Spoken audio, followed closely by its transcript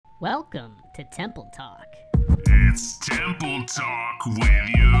Welcome to Temple Talk. It's Temple Talk with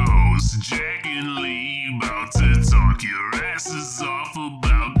your hosts, Jack and Lee, about to talk your asses off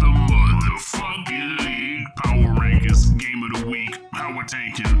about the motherfucking league. Power Rankings, game of the week, how we're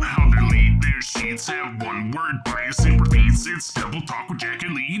tanking, how they lead their sheets, have one word bias and repeats. It's Temple Talk with Jack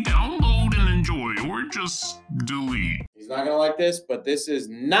and Lee. Download and enjoy, or just delete. He's not going to like this, but this is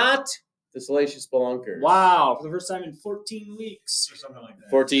not the Salacious Spelunkers. Wow, for the first time in 14 weeks or something like that.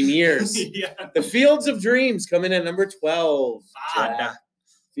 14 years. Yeah. The Fields of Dreams come in at number 12. Ah, Jack.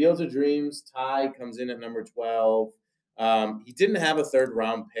 Fields of Dreams, Ty comes in at number 12. He didn't have a third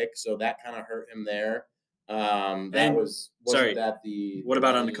round pick, so that kind of hurt him there. Sorry, the what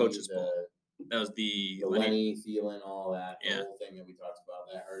about on the Lenny, coaches poll? That was the Lenny, Thielen, all that Yeah. whole thing that we talked about.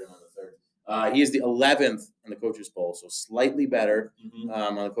 That hurt him on the third. He is the 11th on the coaches poll, so slightly better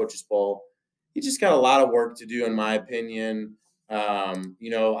on the coaches poll. He just got a lot of work to do, in my opinion.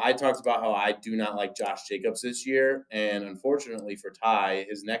 I talked about how I do not like Josh Jacobs this year, and unfortunately for Ty,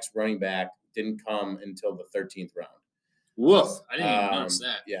 his next running back didn't come until the 13th round. Woof. I didn't even notice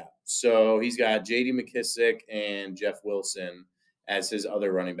that. Yeah, so he's got J.D. McKissick and Jeff Wilson as his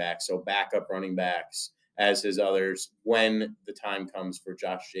other running backs, so backup running backs as his others when the time comes for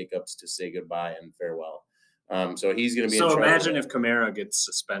Josh Jacobs to say goodbye and farewell. So he's going to be in So trouble. imagine if Kamara gets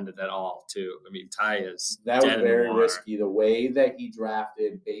suspended at all, too. I mean, Ty is That was dead in the very water. risky. The way that he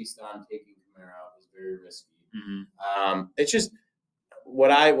drafted based on taking Kamara out was very risky. It's just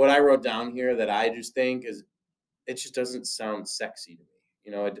what I wrote down here that I just think is it just doesn't sound sexy to me.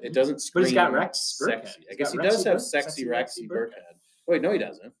 It doesn't scream But he's got Rex Burkhead. sexy. I He's guess he got does Rexy have Burkhead. sexy Sexy Rexy Burkhead. Burkhead. Wait, no, he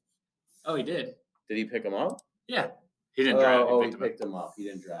doesn't. Oh, he did. Did he pick him up? Yeah. He didn't draft him. He picked him up. He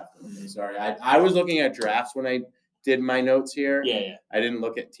didn't draft him. Okay, sorry. I was looking at drafts when I did my notes here. Yeah. I didn't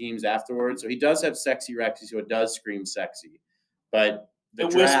look at teams afterwards. So he does have sexy Rexy, so it does scream sexy. But the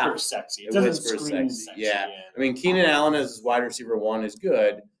It draft, whispers sexy. it doesn't whispers scream sexy. Yeah. I mean, Keenan Allen as his wide receiver 1 is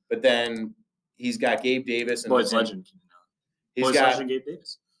good, but then he's got Gabe Davis. Boys legend. He's got legend Gabe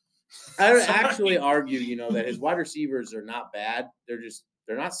Davis. I would actually argue, that his wide receivers are not bad. They're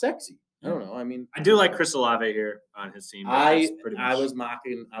not sexy. I don't know. I mean, I do like Chris Olave here on his team. I was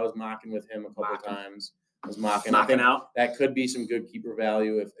mocking with him a couple times. I was mocking. I think out. that could be some good keeper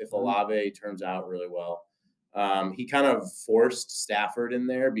value if Olave turns out really well. He kind of forced Stafford in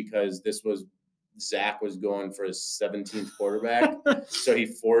there because Zach was going for his 17th quarterback. So he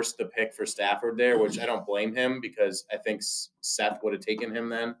forced the pick for Stafford there, which I don't blame him because I think Seth would have taken him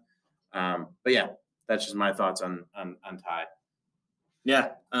then. But yeah, that's just my thoughts on Ty.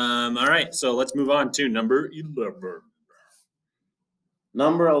 Yeah. All right. So let's move on to number 11.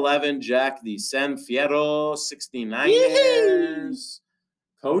 Number 11, Jack, the San Fierro 69ers.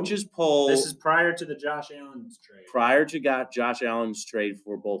 Coaches poll. This is prior to the Josh Allen's trade. Prior to Josh Allen's trade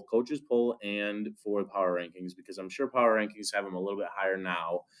for both coaches poll and for the power rankings, because I'm sure power rankings have him a little bit higher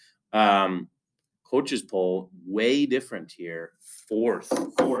now. Coaches poll, way different here. Fourth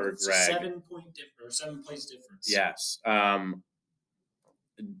for Greg. 7 place difference. Yes. I'll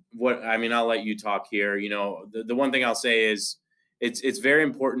let you talk here. The one thing I'll say is it's very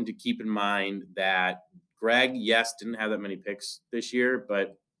important to keep in mind that Greg, yes, didn't have that many picks this year,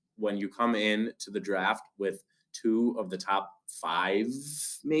 but when you come in to the draft with 2 of the top 5,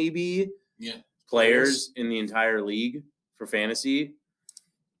 maybe players in the entire league for fantasy,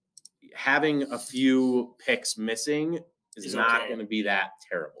 having a few picks missing is not going to be that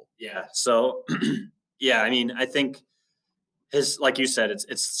terrible. Yeah. So, I think his, like you said,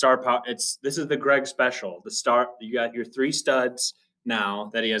 it's star power. This is the Greg special. You got your 3 studs now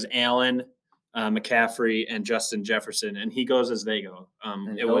that he has: Allen, McCaffrey, and Justin Jefferson, and he goes as they go.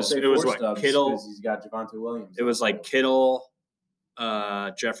 It was what Kittle. He's got Javonte Williams. It was like Kittle,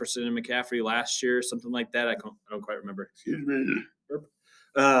 Jefferson, and McCaffrey last year, something like that. I don't quite remember. Excuse me.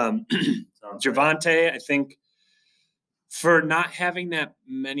 Javonte, I think, for not having that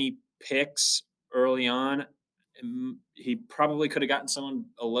many picks early on, he probably could have gotten someone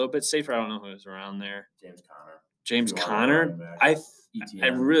a little bit safer. I don't know who was around there. James Conner. I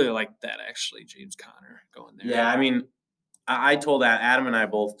really like that, actually, James Conner going there. Yeah, I told that Adam and I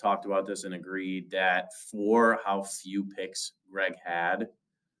both talked about this and agreed that for how few picks Greg had,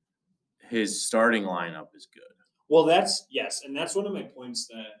 his starting lineup is good. Well, that's one of my points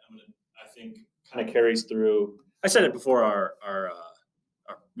that I think kind of carries through. I said it before our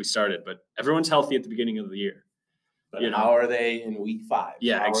we started, but everyone's healthy at the beginning of the year. But how are they in week 5?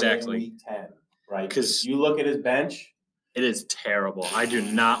 Yeah, how exactly. Are they in week 10, right? Because you look at his bench, it is terrible. I do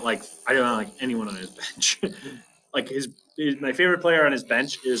not like anyone on his bench. My favorite player on his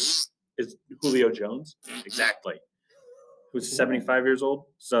bench is Julio Jones. Exactly. who's 75 years old.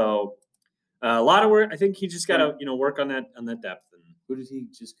 So a lot of work. I think he just got to work on that depth. And Who did he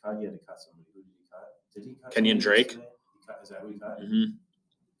just cut? He had to cut somebody. Who did he cut? Did he cut Kenyon somebody Drake. yesterday? Is that who he cut? Mhm.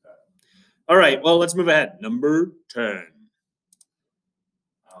 All right. Well, let's move ahead. Number 10.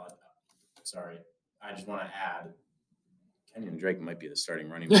 Sorry, I just want to add. Kenyon Drake might be the starting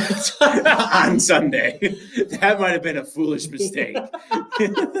running back on Sunday. That might have been a foolish mistake.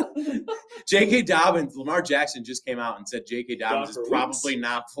 J.K. Dobbins, Lamar Jackson just came out and said J.K. Dobbins is probably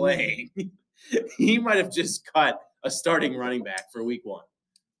not playing. He might have just cut a starting running back for week 1.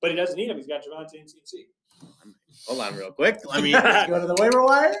 But he doesn't need him. He's got Javonte and CMC. Hold on real quick. Let me go to the waiver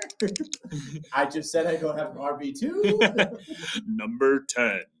wire. I just said I don't have RB2. Number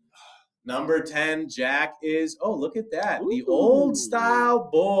 10. Number 10, Jack is, oh, look at that. The old style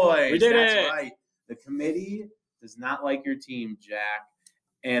boys. We did That's it. right. The committee does not like your team, Jack.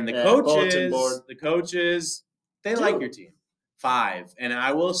 And the bulletin board. coaches, they like your team. 5. And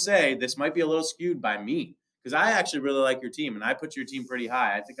I will say this might be a little skewed by me because I actually really like your team. And I put your team pretty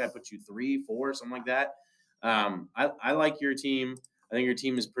high. I think I put you 3, 4, something like that. I like your team. I think your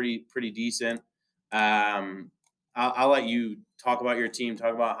team is pretty decent. I'll let you talk about your team,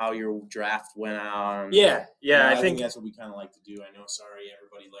 talk about how your draft went on. Yeah. I think that's what we kind of like to do. I know, sorry,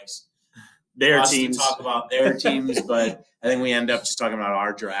 everybody likes their us teams. to talk about their teams, but I think we end up just talking about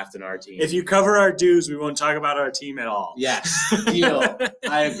our draft and our team. If you cover our dues, we won't talk about our team at all. Yes, deal.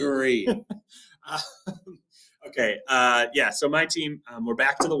 I agree. Okay. So my team, we're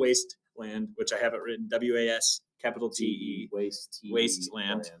back to the wasteland, which I have it written WAS capital TE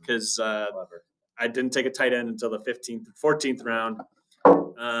wasteland because I didn't take a tight end until the 14th round.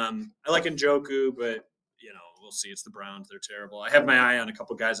 I like Njoku, but we'll see. It's the Browns; they're terrible. I have my eye on a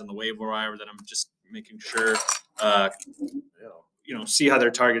couple guys on the waiver wire that I'm just making sure, see how their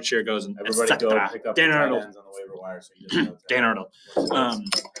target share goes. And everybody go pick up Dan the Arnold tight ends on the waiver wire. So you know Dan Arnold.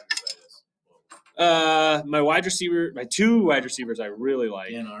 My wide receiver, my 2 wide receivers, I really like.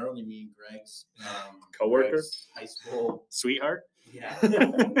 Dan Arnold, you mean Greg's coworker, Greg's high school sweetheart? Yeah.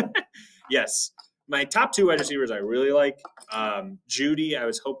 Yes. My top 2 wide receivers I really like. Judy, I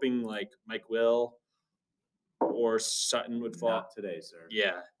was hoping like Mike Will or Sutton would fall. Not today, sir.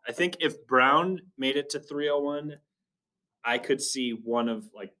 Yeah. I think if Brown made it to 301, I could see one of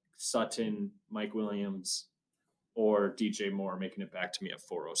like Sutton, Mike Williams, or DJ Moore making it back to me at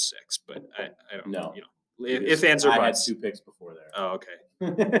 406. But I don't know. If answer I had buts. 2 picks before there. Oh,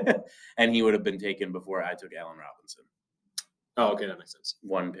 okay. And he would have been taken before I took Allen Robinson. Oh, okay. That makes sense.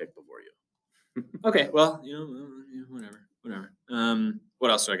 1 pick before you. Okay, well, whatever.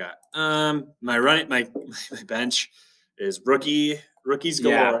 What else do I got? My bench is rookies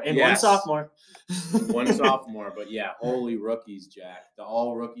galore, and one sophomore. One sophomore, but yeah, holy rookies, Jack. The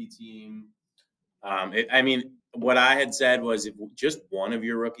all rookie team. What I had said was if just one of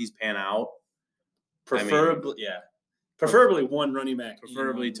your rookies pan out, preferably one running back.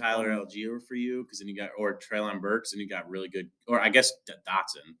 Preferably Tyler Algier for you, because then you got or Treylon Burks, and you got really good, or I guess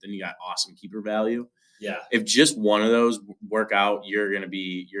Dotson. Then you got awesome keeper value. Yeah. If just one of those work out, you're gonna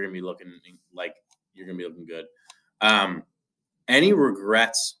be looking good. Any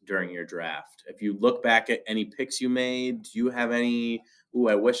regrets during your draft? If you look back at any picks you made, do you have any?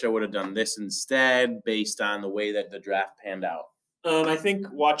 I wish I would have done this instead, based on the way that the draft panned out. I think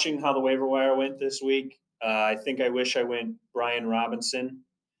watching how the waiver wire went this week. I think I wish I went Brian Robinson,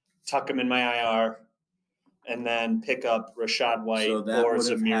 tuck him in my IR, and then pick up Rashad White or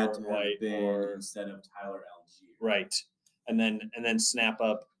Zamir White instead of Tyler Algier. Right. And then snap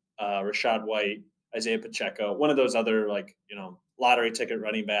up Rashad White, Isaiah Pacheco, one of those other lottery ticket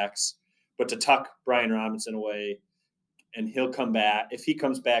running backs, but to tuck Brian Robinson away, and he'll come back. If he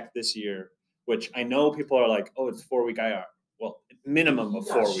comes back this year, which I know people are like, oh, it's 4-week IR. Well, minimum of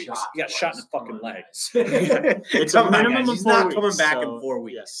 4 weeks. He got shot in the fucking leg. It's a minimum of 4 weeks. He's not coming back in 4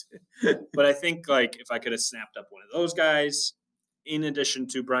 weeks. Yeah. But I think if I could have snapped up one of those guys, in addition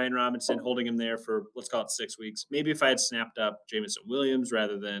to Brian Robinson, holding him there for, let's call it 6 weeks, maybe if I had snapped up Jameson Williams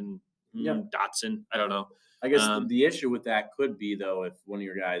rather than Dotson, I don't know. I guess the issue with that could be, though, if one of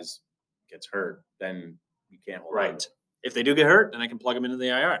your guys gets hurt, then you can't hold on. If they do get hurt, then I can plug them into the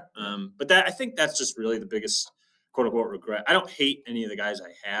IR. But I think that's just really the biggest quote-unquote regret. I don't hate any of the guys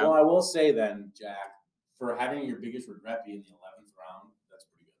I have. Well, I will say then, Jack, for having your biggest regret be in the 11th round, that's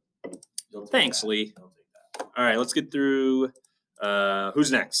pretty good. Thanks, Lee. I'll take that. All right, let's get through.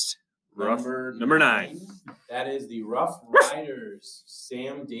 Who's next? Number 9. That is the Rough Riders.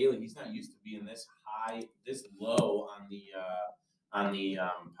 Sam Daly. He's not used to being this high, this low on the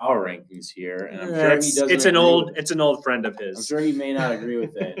power rankings here, and I'm sure he doesn't. It's an old friend of his. I'm sure he may not agree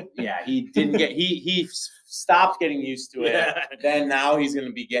with it. Yeah, he didn't get. He stopped getting used to it. Yeah. Then now he's going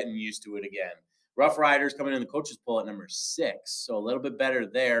to be getting used to it again. Rough Riders coming in the coaches poll at number 6, so a little bit better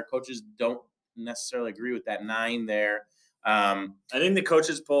there. Coaches don't necessarily agree with that 9 there. I think the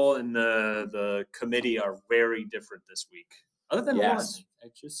coaches poll and the committee are very different this week. Other than Yes.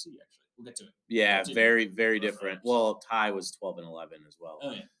 one, HSC actually. We'll get to it. Yeah, Continue. very, very Rough different. Riders. Well, Ty was 12 and 11 as well.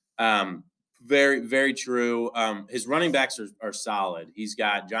 Oh yeah. Very, very true. His running backs are solid. He's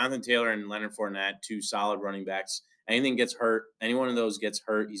got Jonathan Taylor and Leonard Fournette, 2 solid running backs. Anything gets hurt, any one of those gets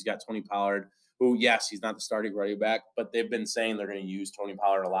hurt. He's got Tony Pollard, who, yes, he's not the starting running back, but they've been saying they're going to use Tony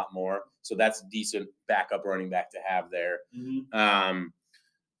Pollard a lot more. So that's a decent backup running back to have there. Mm-hmm.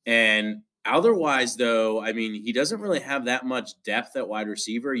 And otherwise, though, I mean, he doesn't really have that much depth at wide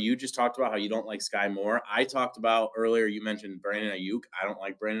receiver. You just talked about how you don't like Sky Moore. I talked about earlier, you mentioned Brandon Ayuk. I don't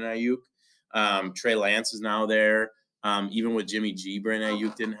like Brandon Ayuk. Trey Lance is now there. Even with Jimmy G, Brandon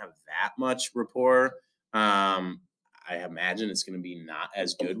Ayuk didn't have that much rapport. I imagine it's going to be not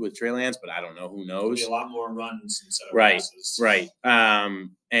as good with Trey Lance, but I don't know. Who knows? Be a lot more runs instead of Right, passes. right.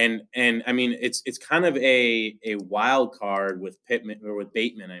 And I mean, it's kind of a wild card with Pittman or with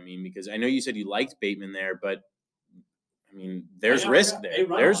Bateman. I mean, because I know you said you liked Bateman there, but I mean, there's risk there. they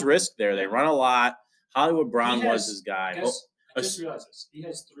run There's a lot. risk there. They run a lot. Hollywood Brown He has- was his guy. I just realized this. He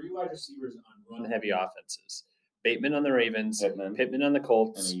has 3 wide receivers on run-heavy offenses. Bateman on the Ravens, Pittman on the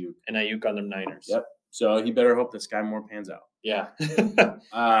Colts, and Ayuk on the Niners. Yep. So he better hope that Sky Moore pans out. Yeah.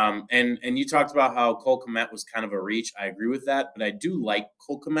 And you talked about how Cole Kmet was kind of a reach. I agree with that, but I do like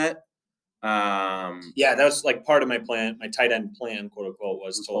Cole Kmet. Yeah, that was like part of my plan. My tight end plan, quote unquote,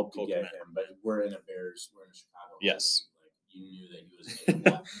 was to hope to Cole get Kmet. him, but we're in Chicago. Yes. Like, you knew that he was making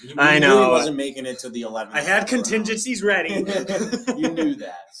that. You I knew know. he wasn't making it to the 11th. I had contingencies ready. You knew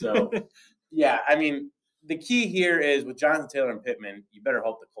that. So, yeah, I mean, the key here is with Jonathan Taylor and Pittman, you better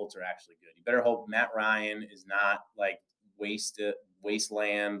hope the Colts are actually good. You better hope Matt Ryan is not like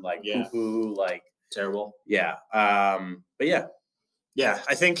wasteland, like poo-poo, like Terrible. yeah. But yeah, Yeah,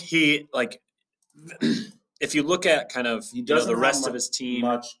 I think he like if you look at kind of he doesn't the have rest of his team.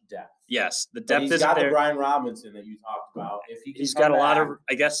 much depth. Yes, the But depth he's isn't got there. the Brian Robinson that you talked about. If he can He's come got a lot back- of.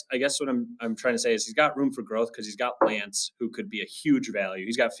 I guess what I'm trying to say is he's got room for growth because he's got Lance, who could be a huge value.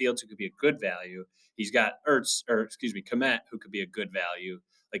 He's got Fields, who could be a good value. He's got Kmet, who could be a good value.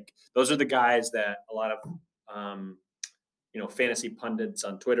 Like those are the guys that a lot of fantasy pundits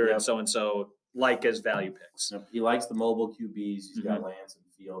on Twitter Yep. and so like as value picks. He likes the mobile QBs. He's got Mhm. Lance and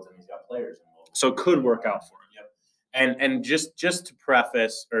Fields, and he's got players in mobile. So it could work out for him. And just to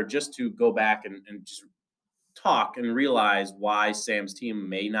preface, or just to go back and just talk and realize why Sam's team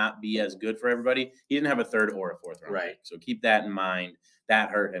may not be as good for everybody. He didn't have a 3rd or a 4th round. Right. pick. So keep that in mind. That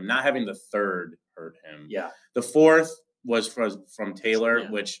hurt him. Not having the 3rd hurt him. Yeah. The 4th was from Taylor, Yeah.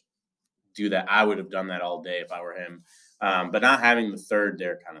 which do that. I would have done that all day if I were him. But not having the 3rd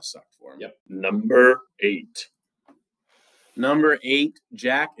there kind of sucked for him. Yep. Number 8. Number 8,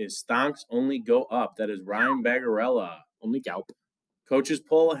 Jack, is Stonks only go up. That is Ryan Bagarella. Only Galp. Coach's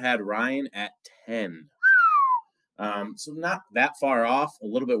poll had Ryan at 10. So not that far off, a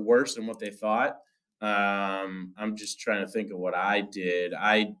little bit worse than what they thought. I'm just trying to think of what I did.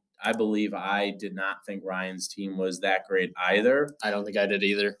 I believe I did not think Ryan's team was that great either. I don't think I did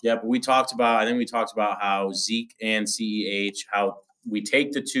either. Yeah, but we talked about how Zeke and CEH, how we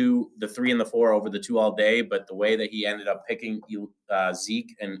take the 3 and the 4 over the 2 all day, but the way that he ended up picking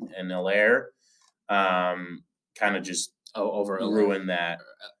Zeke and Allaire kind of just over ruined that.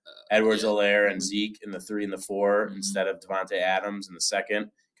 Edwards, Allaire, and Zeke in the 3 and the 4 Mhm. instead of Devontae Adams in the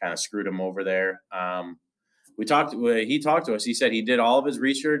 2nd, kind of screwed him over there. He talked to us. He said he did all of his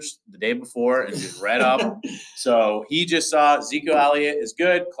research the day before and just read up. So he just saw Ezekiel Elliott is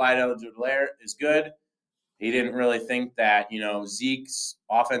good. Clyde Edwards-Helaire is good. He didn't really think that, Zeke's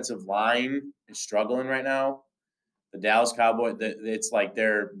offensive line is struggling right now. The Dallas Cowboys, it's like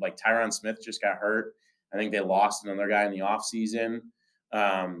they're like Tyron Smith just got hurt. I think they lost another guy in the offseason.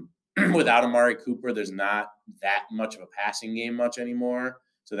 Without Amari Cooper, there's not that much of a passing game much anymore.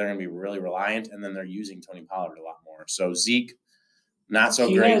 So they're going to be really reliant. And then they're using Tony Pollard a lot more. So Zeke, not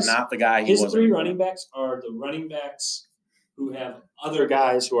so great. Not the guy he was. His 3 running backs are the running backs who have other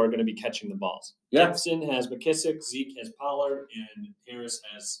guys who are going to be catching the balls. Yeah. Gibson has McKissick, Zeke has Pollard, and Harris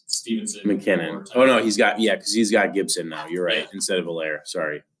has Stevenson. McKinnon. Oh, no, because he's got Gibson now. You're right. Yeah. Instead of Allaire.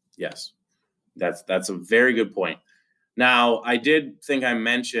 Sorry. Yes. That's a very good point. Now, I did think I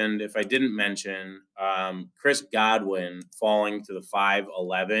mentioned, if I didn't mention, Chris Godwin falling to the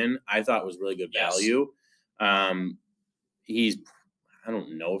 5-11, I thought was really good value. He's I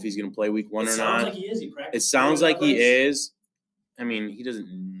don't know if he's going to play week 1 or sounds not. like he is. He It practiced sounds like he is. is. I mean, he doesn't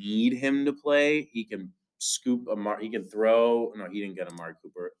need him to play. He can scoop he can throw. No, he didn't get Amari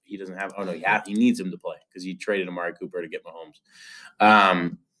Cooper. He doesn't have. Oh no, he needs him to play because he traded Amari Cooper to get Mahomes.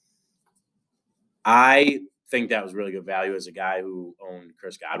 I think that was really good value as a guy who owned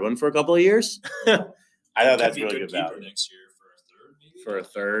Chris Godwin for a couple of years. I thought that's really good value next year for a third. Maybe for a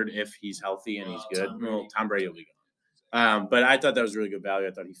third if he's healthy and he's good. Tom Brady. Will be gone. But I thought that was really good value.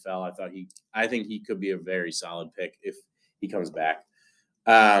 I thought he fell. I think he could be a very solid pick if he comes back.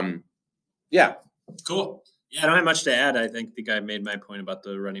 Yeah. Cool. Yeah, I don't have much to add. I think the guy made my point about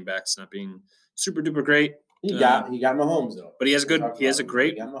the running backs not being super duper great. He got Mahomes though. But he has a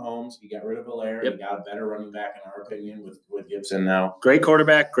great He got Mahomes. He got rid of Valaire. Yep. He got a better running back in our opinion with Gibson now. Great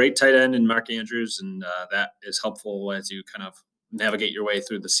quarterback, great tight end in Mark Andrews, and that is helpful as you kind of navigate your way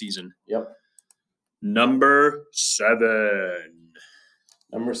through the season. Yep. Number 7.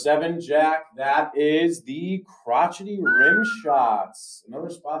 Number 7, Jack, that is the crotchety rim shots. Another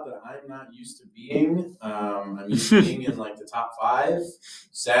spot that I'm not used to being. I'm used to being in like the top 5.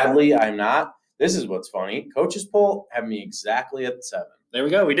 Sadly, I'm not. This is what's funny. Coaches poll have me exactly at 7. There we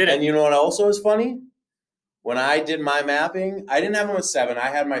go. We did it. And you know what also is funny? When I did my mapping, I didn't have them at 7. I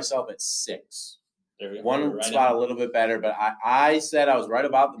had myself at 6. There we go. One Right spot a little bit better, but I said I was right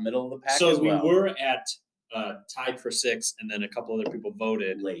about the middle of the pack So as well. we were at tied for 6, and then a couple other people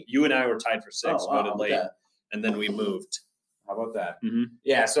voted Late. You and I were tied for 6, wow, voted late, and then we moved. How about that? Mm-hmm.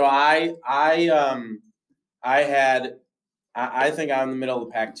 Yeah, so I think I'm in the middle of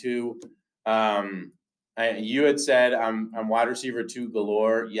the pack too. You had said I'm wide receiver 2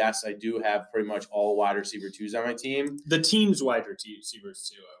 galore. Yes, I do have pretty much all wide receiver 2s on my team. The team's wide receivers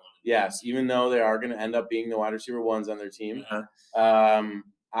too. Yes, even though they are going to end up being the wide receiver 1s on their team. Uh-huh.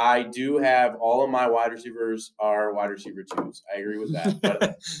 I do have all of my wide receivers are wide receiver 2s. I agree with that.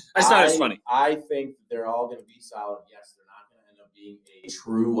 But I thought it was funny. I think they're all going to be solid. Yes, they're not going to end up being a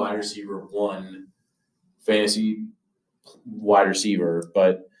true wide receiver 1 fantasy wide receiver,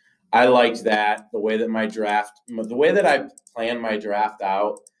 but I liked that the way that I planned my draft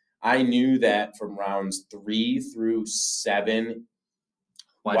out. I knew that from rounds 3 through 7,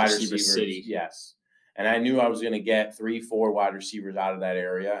 wide receivers, city. yes. And I knew I was going to get 3-4 wide receivers out of that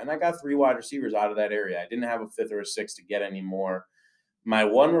area. And I got 3 wide receivers out of that area. I didn't have a 5th or a 6th to get any more. My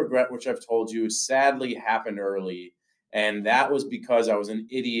one regret, which I've told you, sadly happened early. And that was because I was an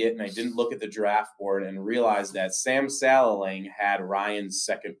idiot and I didn't look at the draft board and realize that Sam Salaling had Ryan's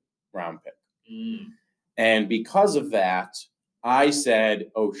 2nd round pick. And because of that, I said,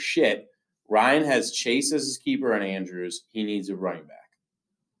 oh shit, Ryan has Chase as his keeper and Andrews. He needs a running back.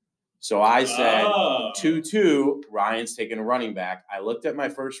 So I said 2-2, Ryan's taking a running back. I looked at my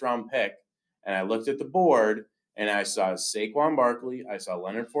 1st round pick and I looked at the board and I saw Saquon Barkley, I saw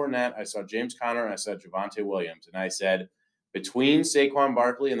Leonard Fournette, I saw James Conner, and I saw Javonte Williams. And I said, between Saquon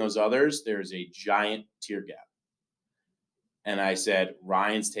Barkley and those others, there's a giant tier gap. And I said,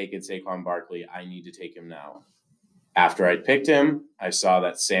 Ryan's taking Saquon Barkley. I need to take him now. After I picked him, I saw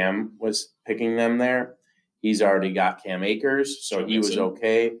that Sam was picking them there. He's already got Cam Akers, so he was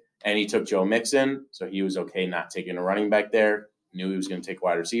okay. And he took Joe Mixon, so he was okay not taking a running back there. Knew he was going to take a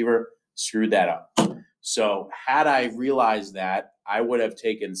wide receiver. Screwed that up. So had I realized that, I would have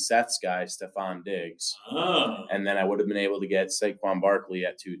taken Seth's guy, Stephon Diggs. And then I would have been able to get Saquon Barkley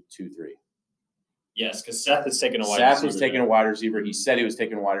at 2-3. Yes, because Seth is taking a wide receiver. Seth was taking a wide receiver. He said he was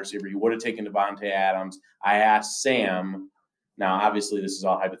taking a wide receiver. He would have taken Devontae Adams. I asked Sam. Now, obviously, this is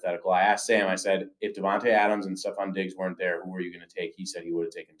all hypothetical. I asked Sam. I said, if Devontae Adams and Stephon Diggs weren't there, who were you going to take? He said he would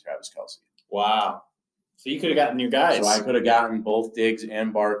have taken Travis Kelce. Wow. So you could have gotten your guys. So I could have gotten both Diggs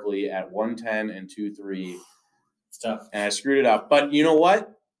and Barkley at 110 and 2-3. It's tough. And I screwed it up. But you know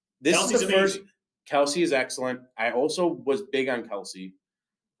what? This Kelce's is the first. amazing. Kelce is excellent. I also was big on Kelce.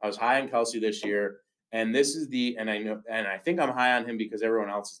 I was high on Kelce this year. And this is I think I'm high on him because everyone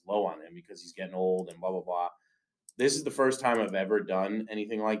else is low on him because he's getting old and blah, blah, blah. This is the first time I've ever done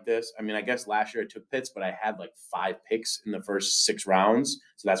anything like this. I mean, I guess last year I took Pitts, but I had like 5 picks in the first 6 rounds.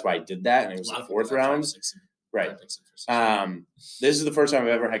 So that's why I did that. And it was the 4th round. Right. This is the first time I've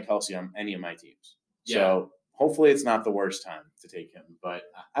ever had Kelce on any of my teams. Yeah. So hopefully it's not the worst time to take him. But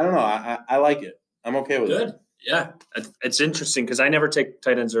I don't know. I like it. I'm okay with it. Good. Yeah. It's interesting because I never take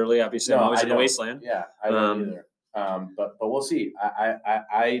tight ends early. Obviously, I'm always in the wasteland. Yeah, I don't either. But we'll see.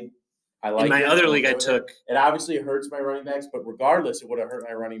 I like in my other league. I took it. Obviously hurts my running backs, but regardless, it would have hurt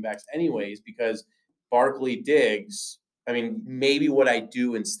my running backs anyways because Barkley Diggs. I mean, maybe what I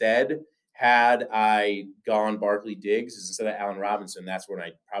do instead, had I gone Barkley Diggs instead of Allen Robinson, that's when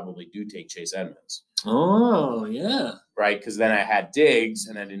I probably do take Chase Edmonds. Oh, yeah. right? Because then I had Diggs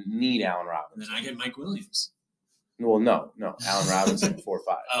and I didn't need Allen And Robinson. then I get Mike Williams. Well, no, Allen Robinson 4-5.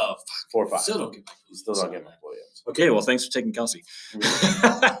 Oh, 4-5. still don't get Mike You Williams. still don't get Mike Williams. Okay, well, thanks for taking Kelsey.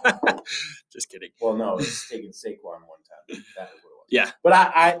 Just kidding. Well, no, it's taking Saquon one time. That is what it was. Yeah. But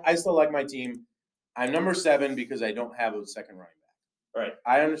I still like my team. I'm number 7 because I don't have a second running back. Right.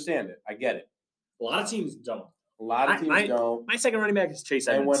 I understand it. I get it. A lot of teams don't. A lot of teams don't. My second running back is Chase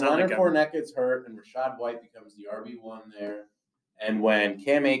And Edmonds. when Leonard Fournette gets hurt and Rashad White becomes the RB1 there, and when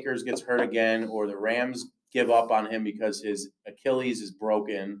Cam Akers gets hurt again or the Rams give up on him because his Achilles is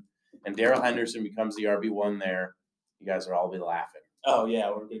broken and Darrell Henderson becomes the RB1 there, you guys will all be laughing Oh, yeah,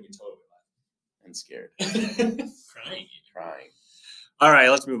 we're going to be totally and scared, crying. crying. All right,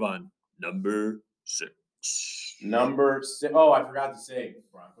 let's move on. Number 6. Number 6. Oh, I forgot to say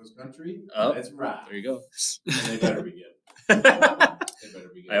Broncos country. Oh, That's right. There you go. They better be good. They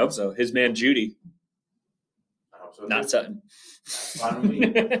better be good. I hope so. His man Judy, I hope so. not Sutton. That's fine with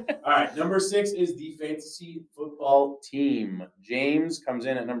me. All right, number 6 is the fantasy football team. James comes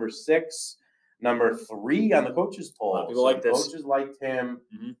in at number 6. Number 3 on the coaches poll. A lot of people like this. Coaches liked him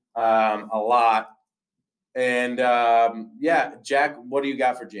Mhm. a lot. And, yeah, Jack, what do you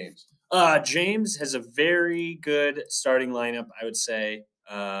got for James? James has a very good starting lineup, I would say.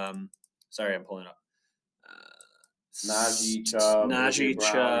 Sorry, I'm pulling up. Najee, Chubb, Najee, A.J.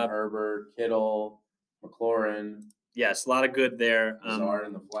 Brown, Chubb. Herbert, Kittle, McLaurin, Yes, a lot of good there. Lazard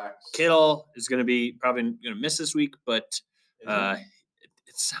in the flex. Kittle is going to be probably going to miss this week, but Is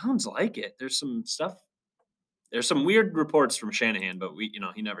it sounds like it. There's some stuff. There's some weird reports from Shanahan, but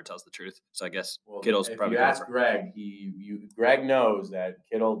he never tells the truth. So I guess Well, Kittle's if probably you going ask Greg, Greg knows that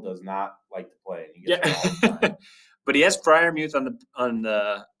Kittle does not like to play. And he gets hurt all the time. But he has Freiermuth on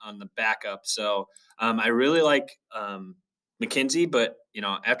the backup. So I really like McKenzie, but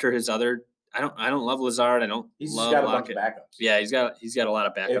after his other, I don't love Lazard. I don't He's love just got a bunch Lockett. of backups. Yeah, he's got a lot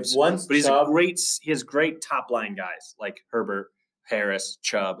of backups. If once But Chubb, he has great top line guys like Herbert, Harris,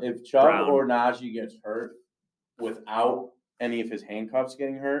 Chubb. if Chubb Brown. or Najee gets hurt without any of his handcuffs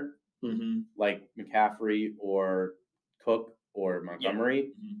getting hurt, like McCaffrey or Cook or Montgomery,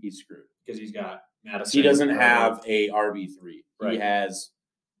 he's screwed. Because he's got Madison. He doesn't have a RB3. Right. He has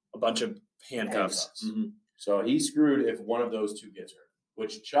a bunch of handcuffs. So he's screwed if one of those two gets hurt,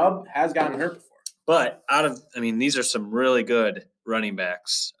 which Chubb has gotten hurt before. But these are some really good running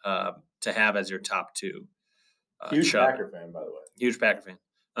backs to have as your top 2. Huge Chubb. Packer fan, by the way. Huge Packer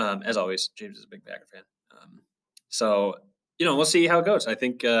fan. As always, James is a big Packer fan. So we'll see how it goes. I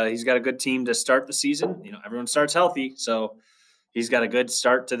think he's got a good team to start the season. Everyone starts healthy, so he's got a good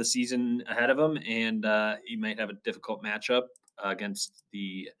start to the season ahead of him, and he might have a difficult matchup against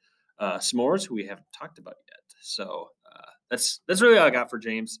the S'mores, who we haven't talked about yet. So that's really all I got for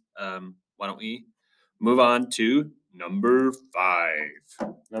James. Why don't we move on to number 5?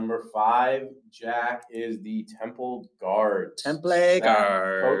 Number 5, Jack, is the Temple Guards. Temple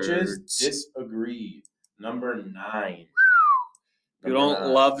Guards. Coaches disagree. Number 9. You don't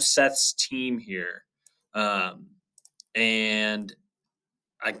love Seth's team here. And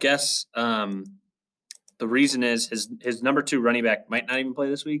I guess the reason is his number 2 running back might not even play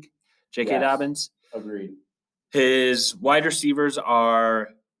this week, J.K. Yes. Dobbins. Agreed. His wide receivers are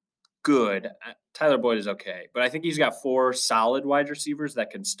good. Tyler Boyd is okay, but I think he's got 4 solid wide receivers that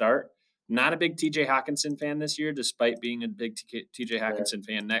can start. Not a big TJ Hawkinson fan this year, despite being a big TJ Hawkinson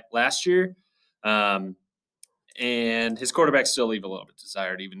fan last year. And his quarterbacks still leave a little bit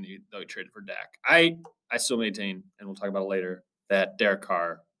desired, even though he traded for Dak. I still maintain, and we'll talk about it later, that Derek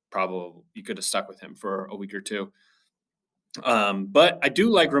Carr probably you could have stuck with him for a week or two. But I do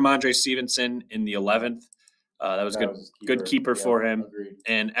like Ramondre Stevenson in the 11th. That was good keeper for him. Agreed.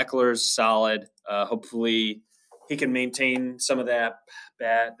 And Eckler's solid. Hopefully he can maintain some of that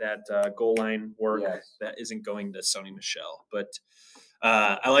goal line work that isn't going to Sony Michel. But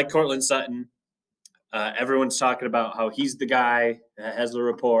I like Cortland Sutton. Everyone's talking about how he's the guy that has the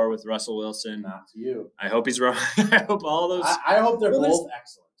rapport with Russell Wilson. Not to you. I hope he's wrong. I hope all those. I hope they're both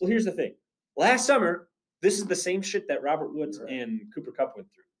excellent. Well, here's the thing. Last summer, this is the same shit that Robert Woods Right. and Cooper Kupp went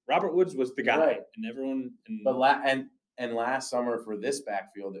through. Robert Woods was the guy, Right. and everyone. But last summer for this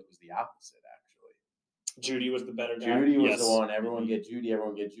backfield, it was the opposite, actually. Judy was the better guy. Judy was Yes. the one. Everyone get Judy.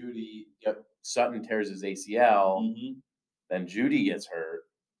 Yep. Sutton tears his ACL. Mm-hmm. Then Judy gets hurt.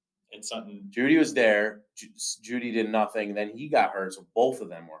 And Sutton. Judy was there. Judy did nothing. Then he got hurt. So both of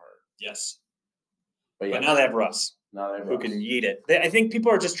them were hurt. Yes. But yeah, But now they have Russ, now they who can yeet it. I think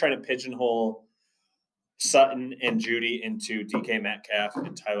people are just trying to pigeonhole Sutton and Judy into DK Metcalf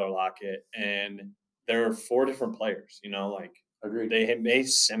and Tyler Lockett, and there are 4 different players. Agreed. They may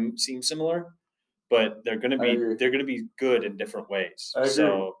seem similar, but they're going I agree. to be good in different ways. I agree.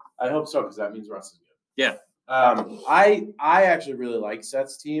 So I hope so because that means Russ is good. yeah, I actually really like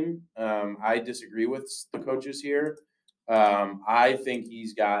Seth's team. I disagree with the coaches here. I think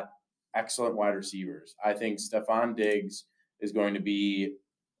he's got excellent wide receivers. I think Stephon Diggs is going to be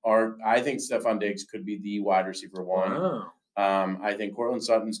I think Stephon Diggs could be the wide receiver one. wow. I think Cortland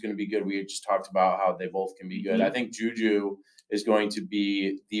Sutton's going to be good. We had just talked about how they both can be good. Mhm. I think Juju is going to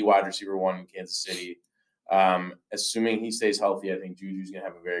be the wide receiver one in Kansas City. Assuming he stays healthy, I think Juju's going to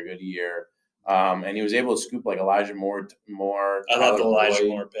have a very good year. And he was able to scoop like Elijah Moore. I love the Tyler Elijah Boyd.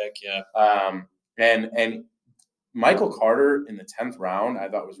 Moore pick. Yeah. And Michael Carter in the 10th round, I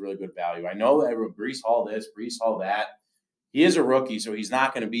thought was really good value. I know that Breece Hall this, Breece Hall that. He is a rookie, so he's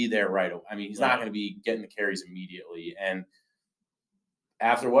not going to be there right away. I mean, he's not going to be getting the carries immediately. And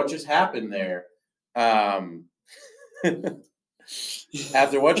after what just happened there,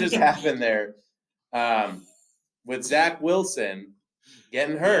 with Zach Wilson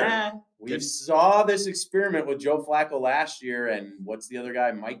getting hurt, Yeah. we saw this experiment with Joe Flacco last year, and what's the other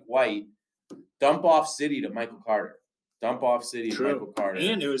guy, Mike White, dump off City to Michael Carter. Dump off City to Michael Carter.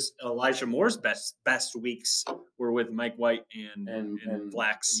 And it was Elijah Moore's best weeks were with Mike White and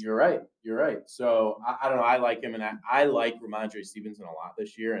Flax. You're right. So I don't know. I like him, and I like Ramondre Stevenson a lot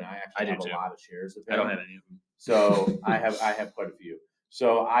this year, and I actually have a lot of shares of him. I don't have any of them. So I have quite a few.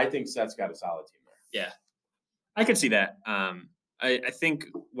 So I think Seth's got a solid team there. Yeah, I could see that. I think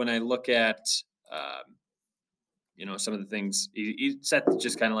when I look at some of the things, Seth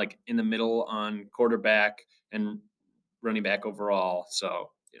just kind of like in the middle on quarterback and running back overall.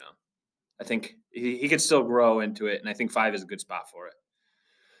 So, I think he could still grow into it. And I think 5 is a good spot for it.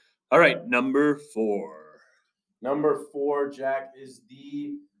 All right. Number 4. Number 4, Jack, is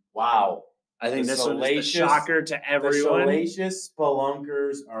wow. I think The this one is the shocker to everyone. The Salacious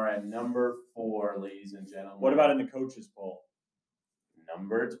Spelunkers are at number 4, ladies and gentlemen. What about in the coaches poll?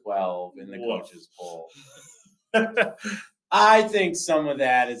 Number 12 in the coaches poll. I think some of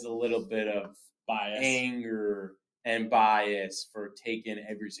that is a little bit of bias, anger, and bias for taking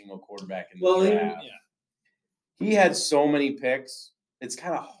every single quarterback in the draft. He had so many picks. It's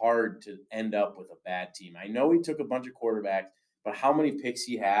kind of hard to end up with a bad team. I know he took a bunch of quarterbacks, but how many picks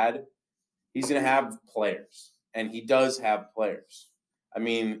he had, he's going to have players, and he does have players. I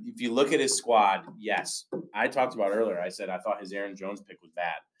mean, if you look at his squad, yes. I talked about earlier, I said I thought his Aaron Jones pick was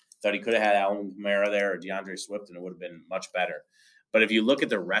bad. Thought he could have had Alvin Kamara there or DeAndre Swift, and it would have been much better. But if you look at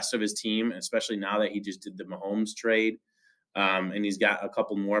the rest of his team, especially now that he just did the Mahomes trade, and he's got a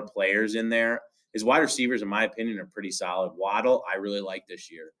couple more players in there, his wide receivers, in my opinion, are pretty solid. Waddle, I really like this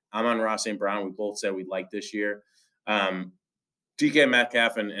year. I'm on Ross St. Brown. We both said we'd like this year. DK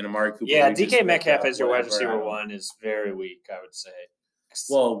Metcalf and Amari Cooper. Yeah, DK Metcalf as your wide receiver 1 is very weak, I would say.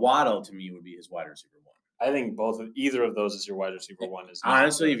 Well, Waddle to me would be his wide receiver 1. I think either of those is your wide receiver 1. Is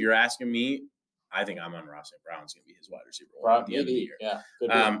honestly, if you're asking me, I think I'm on Ross St. Brown's going to be his wide receiver 1 at the end of the year. Yeah,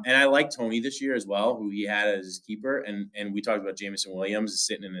 and I like Tony this year as well, who he had as his keeper. And we talked about Jameson Williams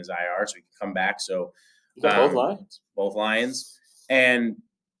sitting in his IR, so he can come back. So you got both Lions. And,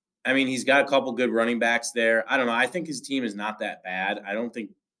 I mean, he's got a couple good running backs there. I don't know. I think his team is not that bad. I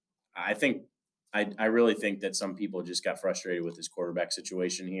really think that some people just got frustrated with his quarterback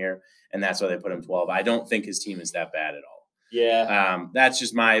situation here, and that's why they put him 12. I don't think his team is that bad at all. Yeah. That's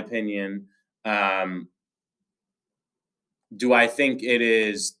just my opinion. Do I think it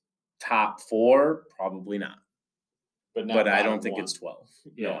is top 4? Probably not. But I don't think it's 12.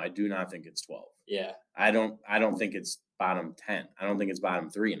 Yeah. No, I do not think it's 12. Yeah. I don't think it's bottom 10. I don't think it's bottom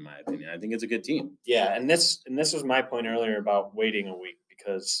 3 in my opinion. I think it's a good team. Yeah, and this was my point earlier about waiting a week,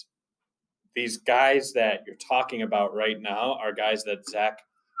 because these guys that you're talking about right now are guys that Zach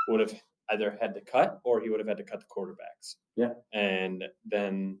would have either had to cut or he would have had to cut the quarterbacks. Yeah. And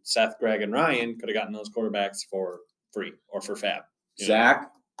then Seth, Greg, and Ryan could have gotten those quarterbacks for free or for fab. Zach,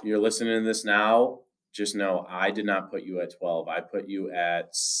 you're listening to this now. Just know I did not put you at 12. I put you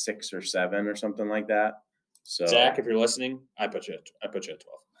at 6 or 7 or something like that. So Zach, if you're listening, I put you at 12.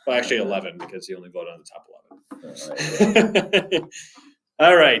 Well, actually 11, because he only voted on the top 11.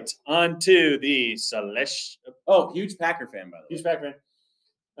 All right, on to the Celestial. Oh, huge Packer fan, by the way. Huge Packer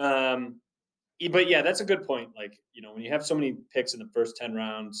fan. But yeah, that's a good point. Like, when you have so many picks in the first 10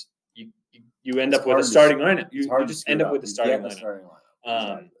 rounds, you end up with a starting lineup. You just end up with a starting lineup.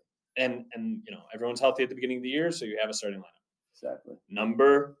 Exactly. And everyone's healthy at the beginning of the year, so you have a starting lineup. Exactly.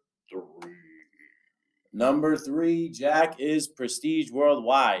 Number 3, Jack, is Prestige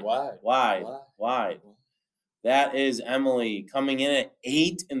Worldwide. Why? That is Emily coming in at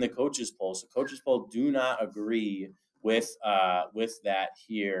 8 in the coaches poll. So coaches poll do not agree with that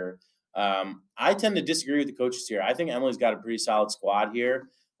here. I tend to disagree with the coaches here. I think Emily's got a pretty solid squad here.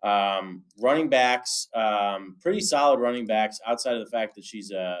 Running backs, pretty solid running backs outside of the fact that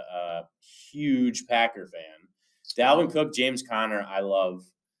she's a huge Packer fan. Dalvin Cook, James Conner, I love.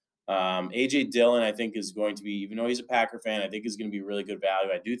 A.J. Dillon, I think, is going to be, even though he's a Packer fan, I think is going to be really good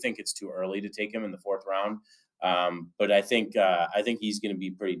value. I do think it's too early to take him in the 4th round. But I think he's going to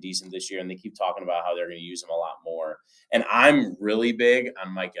be pretty decent this year, and they keep talking about how they're going to use him a lot more. And I'm really big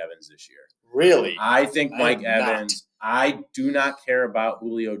on Mike Evans this year. Really? I think Mike Evans. I do not care about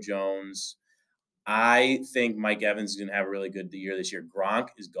Julio Jones. I think Mike Evans is going to have a really good year this year. Gronk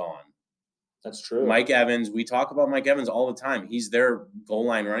is gone. That's true. Mike Evans, we talk about Mike Evans all the time. He's their goal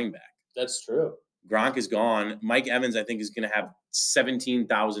line running back. That's true. Gronk is gone. Mike Evans, I think, is going to have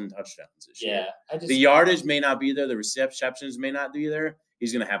 17,000 touchdowns this year. Yeah. The yardage may not be there. The receptions may not be there.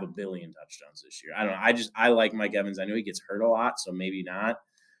 He's going to have 1 billion touchdowns this year. I don't know. I like Mike Evans. I know he gets hurt a lot, so maybe not.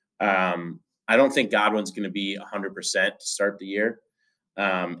 I don't think Godwin's going to be 100% to start the year.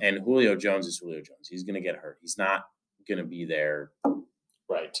 And Julio Jones is Julio Jones. He's going to get hurt. He's not going to be there.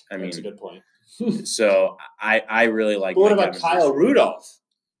 Right. I mean, that's a good point. So I really like. But what Mike about Evans Kyle Rudolph?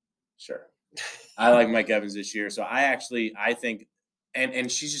 Sure. I like Mike Evans this year. So I think,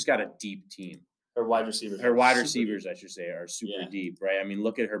 and she's just got a deep team. Her wide receivers. Her wide receivers, I should say, are super deep, right? I mean,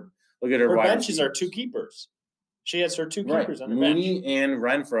 look at her. Her wide benches receivers. are 2 keepers. She has her 2 Right. keepers on her Mooney bench. and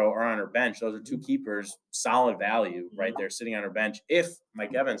Renfro are on her bench. Those are 2 keepers, solid value right there, sitting on her bench. If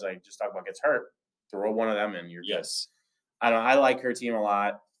Mike Evans, I just talked about, gets hurt, throw one of them in. You're Yes. good. I like her team a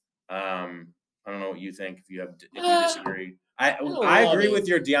lot. I don't know what you think. If you disagree, I agree with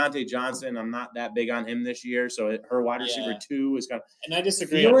your Deontay Johnson. I'm not that big on him this year. So her wide receiver 2 is kind of. And I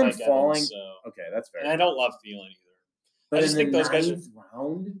disagree on Mike Evans, so. Okay, that's fair. And I don't love Thielen either. But I just think those guys are.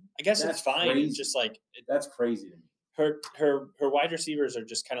 Round, I guess that's it's fine. crazy. It's just like that's crazy to me. her wide receivers are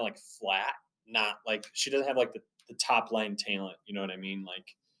just kind of like flat. Not like she doesn't have like the top line talent. You know what I mean? Like.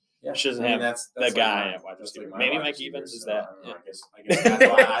 Yeah, She doesn't have that's the like guy at wide receiver. like Maybe wide Mike receiver, Evans is so that. I don't know. I guess that's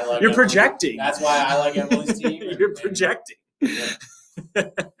why I like. You're Emily. projecting. That's why I like Emily's team. You're projecting.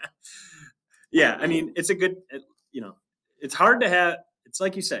 Yeah, I mean, it's a good. It's hard to have. It's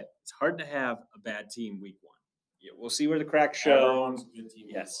like you said. It's hard to have a bad team week 1. Yeah, we'll see where the cracks show. Everyone's a good team.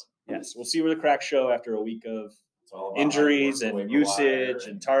 Yes. We'll see where the cracks show after a week of It's all about injuries hard work, and waiver wire, usage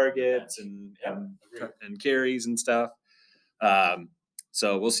and targets and carries and stuff.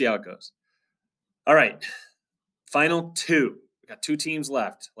 So we'll see how it goes. All right. Final 2. We got 2 teams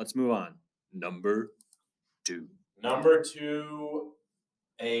left. Let's move on. Number 2. Number 2,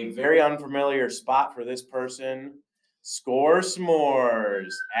 a very unfamiliar spot for this person. Score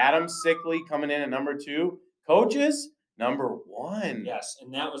S'mores. Adam Sickley coming in at number 2. Coaches, number 1. Yes,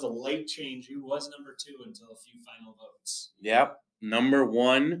 and that was a late change. He was number 2 until a few final votes. Yep. Number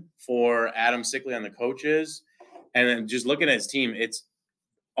 1 for Adam Sickley on the coaches. And then just looking at his team, it's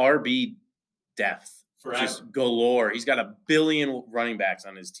RB depth. Forever. Just galore. He's got 1 billion running backs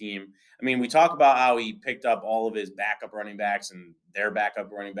on his team. I mean, we talk about how he picked up all of his backup running backs and their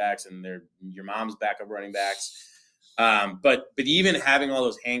backup running backs and your mom's backup running backs. But even having all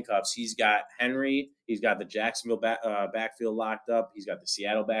those handcuffs, he's got Henry, he's got the Jacksonville backfield locked up, he's got the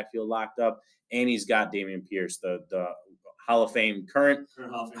Seattle backfield locked up, and he's got Dameon Pierce, the Hall of Fame current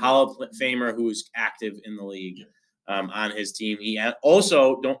Hall of Famer who is active in the league on his team. He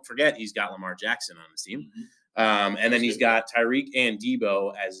also, don't forget, he's got Lamar Jackson on his team. And then he's got Tyreek and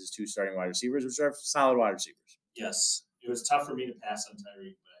Debo as his 2 starting wide receivers, which are solid wide receivers. Yes. It was tough for me to pass on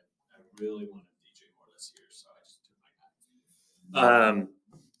Tyreek, but I really wanted DJ Moore this year, so I just took my guy.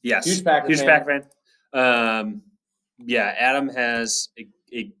 Yes. Huge Packer fan. Yeah, Adam has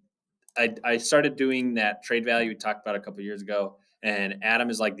I started doing that trade value we talked about a couple of years ago, and Adam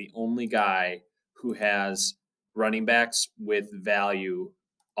is like the only guy who has running backs with value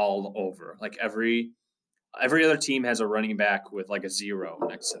all over. Like every other team has a running back with like a 0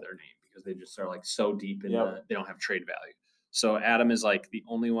 next to their name because they just are like so deep in they don't have trade value. So Adam is like the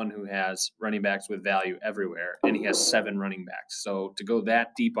only one who has running backs with value everywhere, and he has 7 running backs. So to go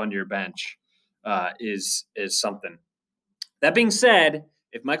that deep on your bench is something. That being said,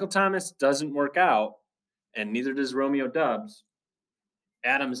 if Michael Thomas doesn't work out, and neither does Romeo Doubs,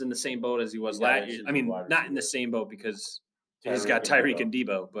 Adam's in the same boat as he was last year. I mean, not in the same boat because he's got Tyreek and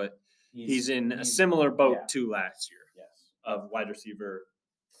Debo, but he's in a similar boat to last year of wide receiver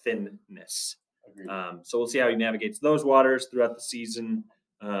thinness. So we'll see how he navigates those waters throughout the season.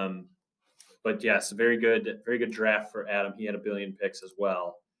 But yes, very good draft for Adam. He had 1 billion picks as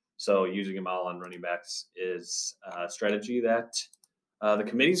well. So using them all on running backs is a strategy that the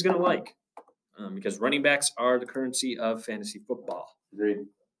committee is going to like because running backs are the currency of fantasy football. Agreed.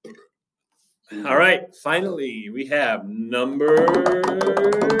 All right. Finally, we have number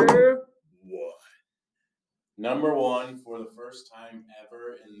 1. Number 1 for the first time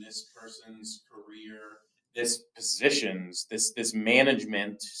ever in this person's career, this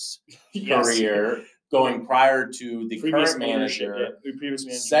management career, going prior to the Previous current ownership, manager. yeah, previous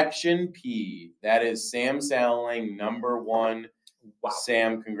manager. Section P. That is Sam Salling, number 1. Wow.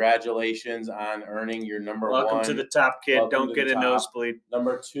 Sam, congratulations on earning your number 1. Welcome to the top, kid. Welcome Don't to get the a top. nosebleed.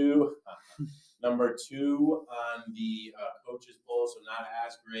 Number 2 on the coaches poll, so not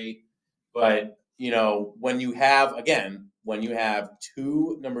as great. But, when you have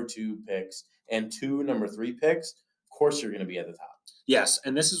 2 number 2 picks and 2 number 3 picks, of course you're going to be at the top. Yes,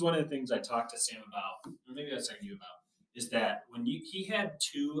 and this is one of the things I talked to Sam about, or maybe I was talking to you about, is that when he had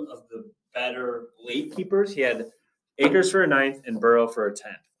 2 of the better late keepers, he had Akers for a 9th and Burrow for a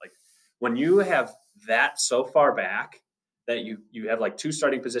 10th. Like, when you have that so far back that you have like 2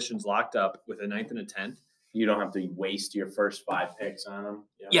 starting positions locked up with a 9th and a 10th, You don't have to waste your first 5 picks on them.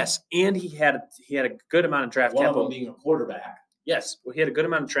 Yeah. yes, and he had a good amount of draft One capital. of them being a quarterback. Yes, well, he had a good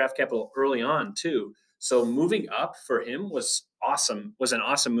amount of draft capital early on too. So moving up for him was awesome. Was an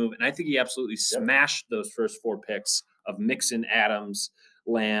awesome move, and I think he absolutely smashed those first 4 picks of Mixon, Adams,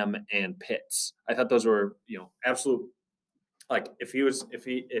 Lamb, and Pitts. I thought those were absolute. Like if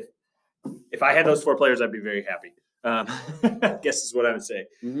I had those 4 players, I'd be very happy. I guess is what I would say.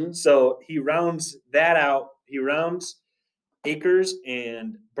 Mm-hmm. So he rounds that out. He rounds Akers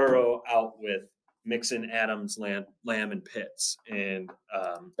and Burrow out with Mixon, Adams, Lamb, and Pitts, and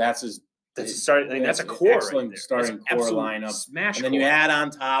That's his. that's a starting. I mean, that's a core, excellent right there. starting That's an core absolute lineup. Smash. And then you core. add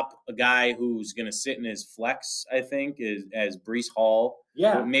on top a guy who's going to sit in his flex, I think, as Breece Hall.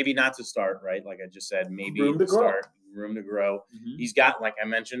 yeah, Maybe not to start, right? Like I just said, maybe Room to grow. start. Room to grow. Mhm. He's got, like I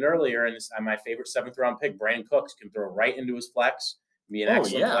mentioned earlier, and this my favorite 7th round pick, Brandon Cooks, can throw right into his flex. Be an Oh,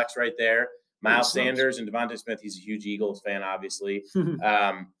 excellent yeah. flex right there. Miles smokes. Sanders and Devontae Smith. He's a huge Eagles fan, obviously.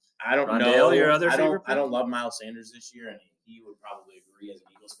 I don't Rondale, know. your other I favorite don't pick? love Miles Sanders this year, and he would probably agree as an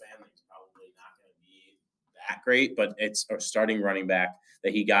Eagles fan that he's probably not going to be that great. But it's a starting running back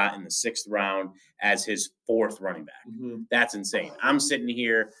that he got in the 6th round as his 4th running back. Mhm. That's insane. I'm sitting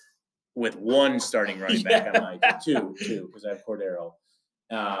here with 1 starting running back on my team, two, because I have Cordero,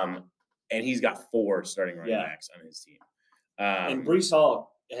 and he's got 4 starting running Yeah. backs on his team. And Breece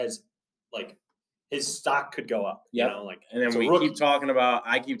Hall has his stock could go up. Yep. And then it's a we rookie. keep talking about.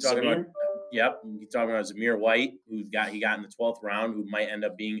 I keep talking about. Zamir? Yep, we keep talking about Zamir White, he got in the 12th round, who might end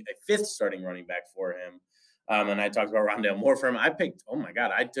up being a 5th starting running back for him. And I talked about Rondale Moore for him. I picked. Oh my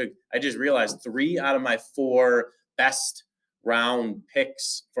God, I just realized 3 out of my 4 best round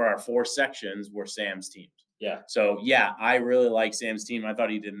picks for our 4 sections were Sam's teams. Yeah. So yeah, I really like Sam's team. I thought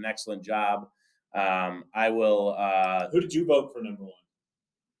he did an excellent job. I will. Who did you vote for number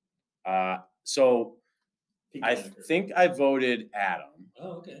 1? So Peek I behind the curtain. think I voted Adam,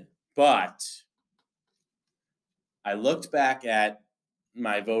 Oh, okay. but I looked back at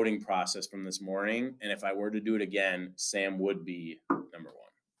my voting process from this morning, and if I were to do it again, Sam would be number 1.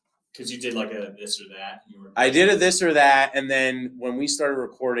 Because you did like a this or that. You were I did a this or that, and then when we started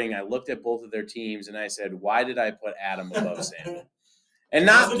recording, I looked at both of their teams, and I said, "Why did I put Adam above Sam?" And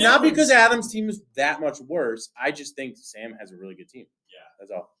What's the not because difference? Adam's team is that much worse. I just think Sam has a really good team. Yeah.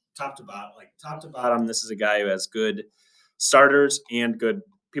 That's all. top to bottom. This is a guy who has good starters and good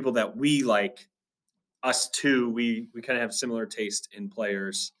people that we like. Us too. We kind of have similar taste in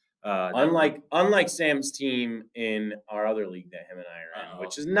players. Unlike Sam's team in our other league that him and I are in,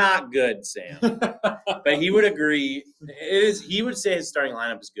 which is not good, Sam. But he would agree. It is. He would say his starting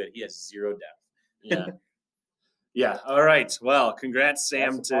lineup is good. He has 0 depth. yeah. Yeah. All right. Well, congrats,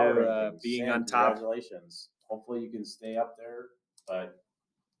 Sam, That's the power to rankings. being Sam, on top. Congratulations. Hopefully you can stay up there, but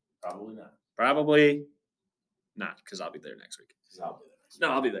probably not. Probably not, because I'll be there next week. 'Cause I'll be there next No,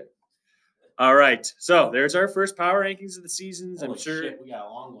 I'll be there. All right. So there's our first power rankings of the seasons. I'm Holy sure. shit, we got a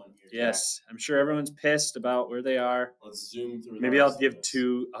long one here. Jack. Yes, I'm sure everyone's pissed about where they are. Let's zoom through. Maybe the I'll rest of give this.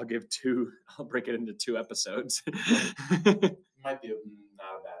 2. I'll give 2. I'll break it into 2 episodes. Might be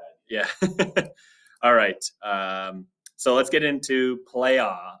not a bad idea. Yeah. All right. So let's get into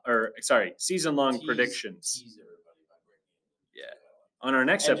season-long Tease- predictions. tease everybody by breaking it. Yeah. On our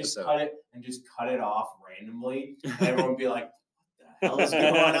next And just episode. just cut it off randomly. And everyone would be like, "What the hell is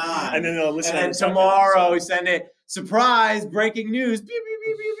going on?" And then they'll listen. And then to the second tomorrow we episode. send it. Surprise! Breaking news. Pew, pew,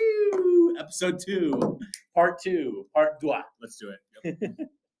 pew, pew, pew. Episode 2, part 2, part 2. Let's do it. Yep. And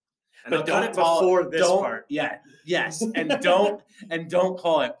But I'll cut it call before this don't- part. Yeah. Yes. And don't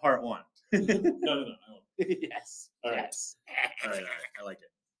call it part 1. No. I won't. Yes. All right. Yes. All right. I like it.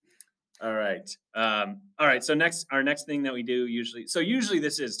 All right. All right. So our next thing that we do usually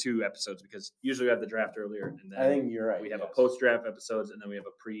this is 2 episodes because usually we have the draft earlier and then I think you're right. we have yes. a post-draft episodes and then we have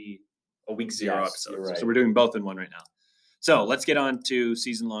a week 0 Yes, you're episode. right. So we're doing both in one right now. So let's get on to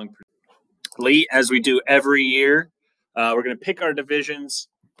season-long. Lee, as we do every year, we're going to pick our divisions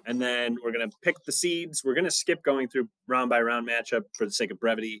and then we're going to pick the seeds. We're going to skip going through round-by-round matchup for the sake of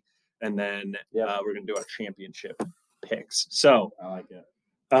brevity, and then we're going to do our championship picks. So I like it.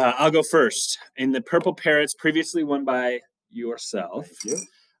 I'll go first. In the Purple Parrots, previously won by yourself. Thank you.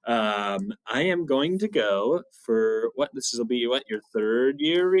 I am going to go for this will be your 3rd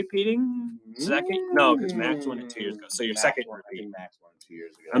year repeating? Second? No, because Max won it 2 years ago. So your second I repeat. think Max won 2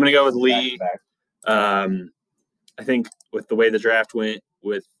 years ago. I'm going to go with Lee. Back. I think with the way the draft went,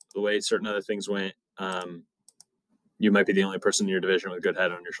 with the way certain other things went, you might be the only person in your division with a good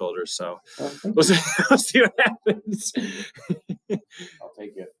head on your shoulders. So we'll see what happens. I'll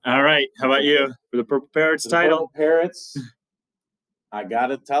take it. All right. How about you for the Purple Parrots title? Purple Parrots. I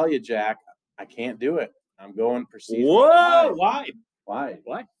gotta tell you, Jack, I can't do it. I'm going for season. Whoa! Why? Why?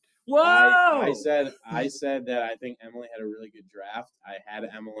 Whoa! I said that I think Emily had a really good draft. I had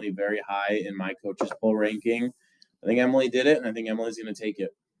Emily very high in my coaches poll ranking. I think Emily did it, and I think Emily's going to take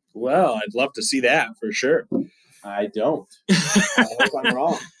it. Well, I'd love to see that for sure. I don't. I hope I'm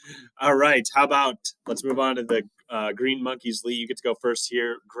wrong. All right. How about let's move on to the Green Monkeys. Lee, you get to go first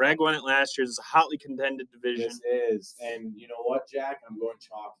here. Greg won it last year. This is a hotly contended division. This is. And you know what, Jack? I'm going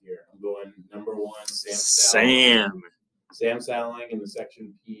chalk here. I'm going number 1, Sam. Sam Salling and the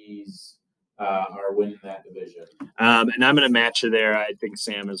Section P's are winning that division. And I'm going to match you there. I think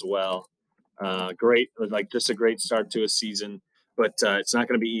Sam as well. Great. Just a great start to a season. But it's not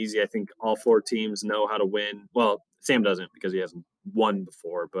going to be easy. I think all 4 teams know how to win. Well, Sam doesn't because he hasn't won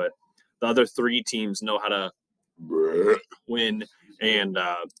before, but the other 3 teams know how to win, and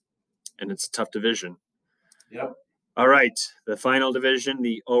it's a tough division. Yep. All right, the final division,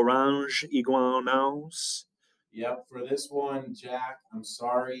 the Orange Iguanos. Yep. For this one, Jack, I'm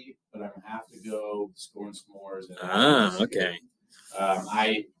sorry, but I'm have to go Score and S'mores. Okay.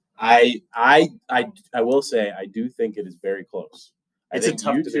 I will say I do think it is very close. It's a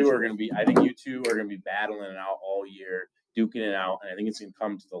tough division. I think you two are gonna be battling it out all year, duking it out, and I think it's gonna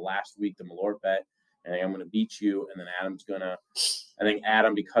come to the last week, the Malort bet, and I'm gonna beat you, and then I think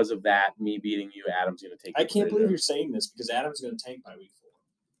Adam, because of that, me beating you, Adam's gonna take. I can't believe you're saying this because Adam's gonna tank by week 4.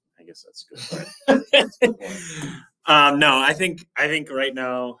 I guess that's good. No, I think right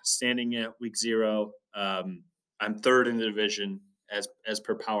now, standing at week 0, I'm 3rd in the division as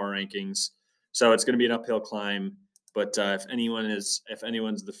per power rankings. So it's going to be an uphill climb. But if anyone's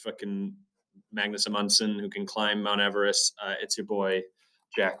the fucking Magnus Amundsen who can climb Mount Everest, it's your boy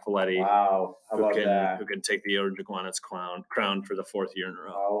Jack Folletti. Wow, how about that? Who can take the Orange Iguanas crown for the 4th year in a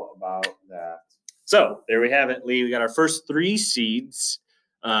row. How about that? So there we have it, Lee. We got our first 3 seeds.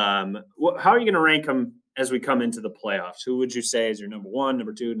 How are you going to rank them as we come into the playoffs? Who would you say is your number 1,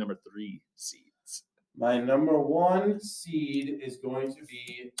 number 2, number 3 seeds? My number 1 seed is going to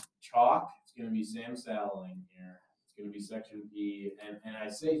be chalk. It's going to be Sam Salling here. It's going to be Section P. And I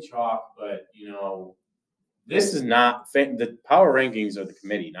say chalk, but, this is not – the power rankings are the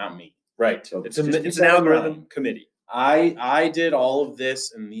committee, not me. Right. So it's an algorithm committee. I did all of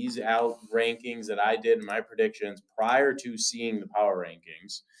this and these out rankings that I did in my predictions prior to seeing the power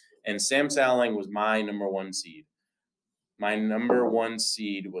rankings. And Sam Salling was my number 1 seed. My number 1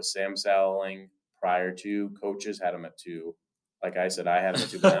 seed was Sam Salling prior to. Coaches had him at 2. Like I said, I had him at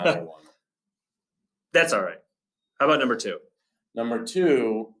 2, but now they're 1. That's all right. How about number 2? Number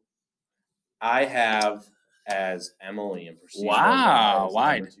 2, I have as Emily in Prestige. Wow.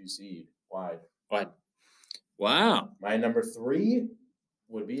 Why? Number 2 seed. Why? Wow. My number 3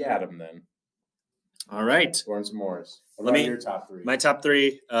 would be Adam then. All right. Scoring some more. What about your top 3? My top 3,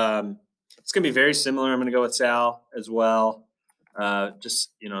 it's going to be very similar. I'm going to go with Sal as well.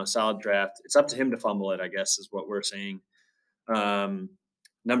 Just, a solid draft. It's up to him to fumble it, I guess, is what we're saying.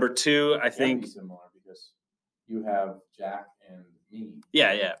 Number 2, I think. Similar because you have Jack and me.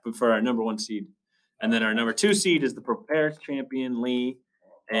 Yeah. But for our number 1 seed. And then our number 2 seed is the Prepared champion, Lee.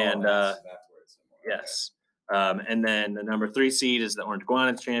 And that's where it's similar. Yes. And then the number 3 seed is the Orange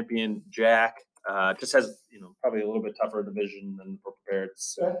Iguanas champion, Jack. Just has, probably a little bit tougher division than the Prepared.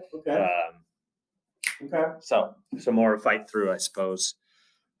 Okay. Okay. So some more fight through, I suppose.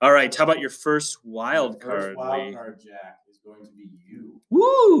 All right. How about your first wild card? First wild card, Jack, is going to be you.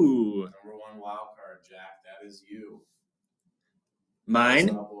 Woo! Number 1 wild card, Jack. That is you. Mine.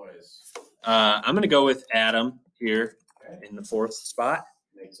 Boys. I'm going to go with Adam here in the 4th spot.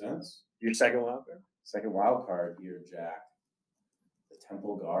 Makes sense. Your second wild card? Second wild card here, Jack. The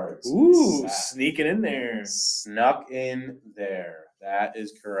Temple Guards. Ooh, Sat. sneaking in there. Snuck in there. That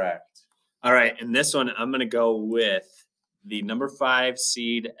is correct. All right, and this one I'm going to go with the number 5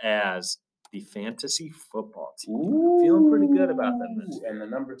 seed as the fantasy football team. I'm feeling pretty good about them this Ooh, year. and the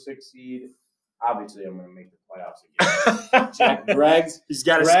number 6 seed, obviously I'm going to make the playoffs again. Greg's He's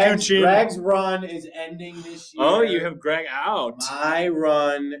got a scooch in. Greg's run is ending this year. Oh, you have Greg out. My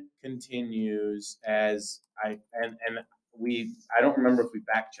run continues as I don't remember if we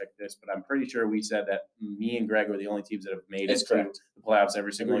back checked this, but I'm pretty sure we said that me and Greg were the only teams that have made That's it to correct. the playoffs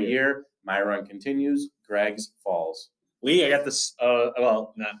every single Every year. My run continues. Greg's falls. Lee, I got this.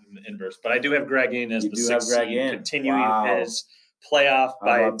 Well, not in the inverse, but I do have Greg in as You the do have 6th Greg seed, in. continuing Wow. his playoff How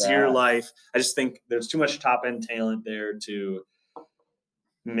by about dear that? life. I just think there's too much top end talent there to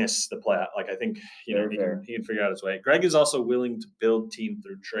miss the playoff. Like I think Very fair. he can figure out his way. Greg is also willing to build team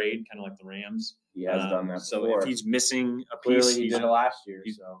through trade, kind of like the Rams. He has done that So before. if he's missing a piece, Clearly he did it last year.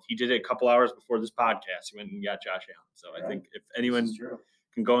 So he did it a couple hours before this podcast. He went and got Josh Allen. So I Right. think if this anyone is true.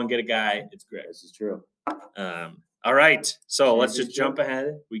 can go and get a guy, it's Greg. This is true. All right, so let's just Championship? jump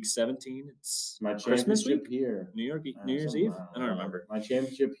ahead. Week 17. It's My Christmas championship week? here. New Year's Eve. I don't remember. My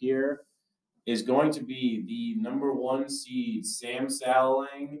championship here is going to be the number 1 seed, Sam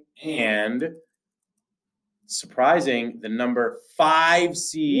Salang, and surprising, the number 5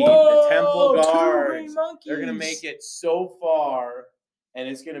 seed, the Temple Guards. They're going to make it so far, and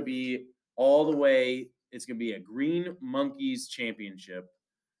it's going to be all the way. It's going to be a Green Monkeys championship.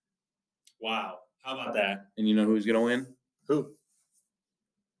 Wow, how about that? And you know who's going to win? Who?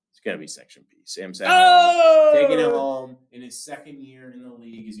 It's going to be Section P. Sam Salang. Oh, Taking it home in his 2nd year in the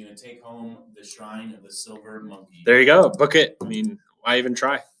league. He's going to take home the Shrine of the Silver Monkey. There you go. Book it. I mean, why even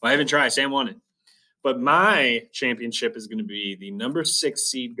try? Why even try? Sam won it. But my championship is going to be the number 6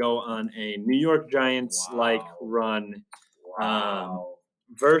 seed go on a New York Giants-like Wow. run Wow.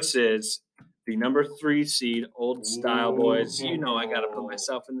 versus the number 3 seed Old Style Boys. You know I got to put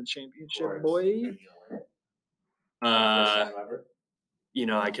myself in the championship, boy. I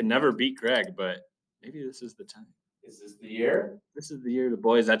can never beat Greg, but maybe this is the time. Is this the year? This is the year the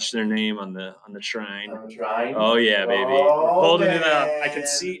boys etch their name on the shrine. I'm trying. Oh yeah, baby. Oh, We're holding it up. I man. can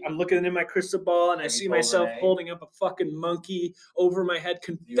see. I'm looking in my crystal ball, and I Have you see told myself Renee? holding up a fucking monkey over my head,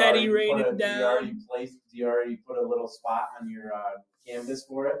 Do you confetti already raining Do you already down. put a little spot on your canvas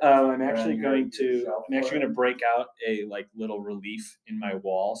for it? I'm Or actually on your going to. shelf I'm actually for it? going to break out a little relief in my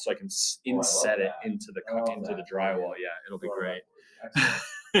wall, so I can inset it that. into the I love into the that. drywall. Yeah, it'll be Love great. that for you.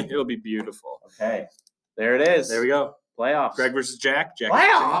 Excellent. It'll be beautiful. Okay. There it is. There we go. Playoffs. Greg versus Jack. Jack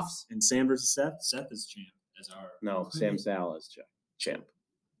Playoffs? is champ, and Sam versus Seth. Seth is champ. As our No, Sam Sal is champ.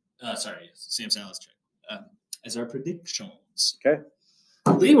 sorry, Sam Salas check. As our predictions. Okay.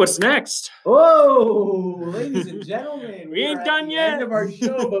 Lee, what's next? Whoa, ladies and gentlemen, We ain't are at done the yet. End of our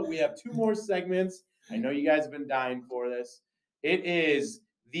show, but we have 2 more segments. I know you guys have been dying for this. It is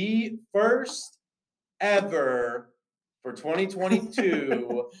the first ever for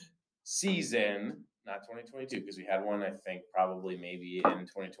 2022 season, not 2022 because we had one, I think, probably maybe in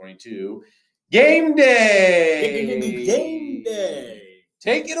 2022. Game day. Game day.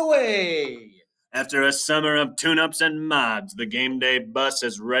 Take it away. After a summer of tune-ups and mods, the game day bus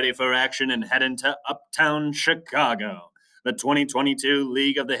is ready for action and heading to Uptown Chicago. The 2022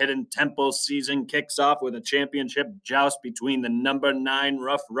 League of the Hidden Temple season kicks off with a championship joust between the number 9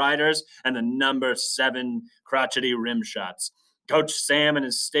 Rough Riders and the number 7 Crotchety Rimshots. Coach Sam and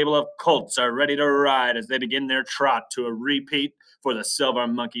his stable of Colts are ready to ride as they begin their trot to a repeat for the Silver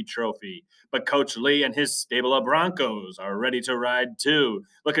Monkey Trophy. But Coach Lee and his stable of Broncos are ready to ride too,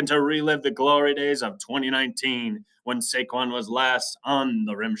 looking to relive the glory days of 2019 when Saquon was last on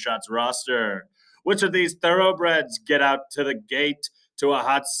the Rimshots roster. Which of these thoroughbreds get out to the gate to a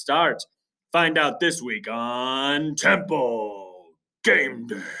hot start? Find out this week on Temple Game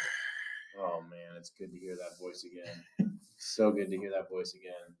Day. Oh, man, it's good to hear that voice again. So good to hear that voice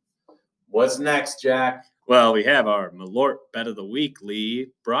again. What's next, Jack? Well, we have our Malort Bet of the Week, Lee,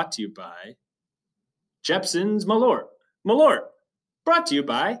 brought to you by Jepson's Malort. Malort, brought to you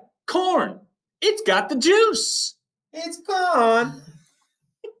by Corn. It's got the juice. It's gone.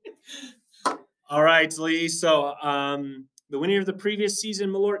 All right, Lee. So the winner of the previous season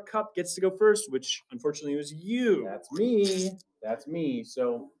Malort Cup gets to go first, which unfortunately was you. That's me.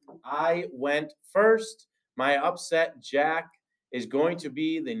 So I went first. My upset, Jack, is going to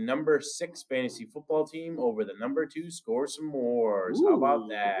be the number 6 fantasy football team over the number 2 Score Some Mores. How about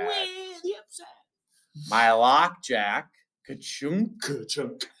that? The upset. My lock, Jack, ka-chunk.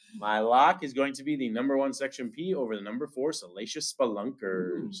 My lock is going to be the number 1 Section P over the number 4 Salacious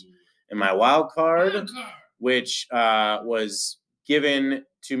Spelunkers. And my wild card, which was given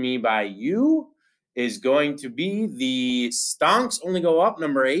to me by you is going to be the Stonks only go up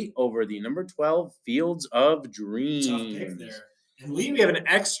number 8 over the number 12 Fields of Dreams. Tough pick there. And Lee, we have an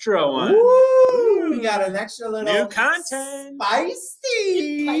extra one. Woo! We got an extra little New content.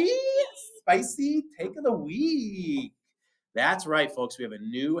 Spicy take of the week. That's right, folks. We have a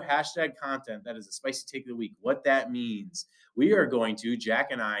new hashtag content that is a spicy take of the week. What that means, we are going to, Jack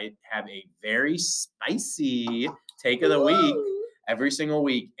and I, have a very spicy take of the week every single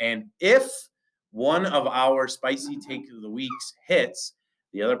week. And if one of our spicy take of the weeks hits,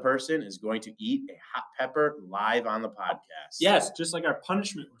 the other person is going to eat a hot pepper live on the podcast. Yes, just like our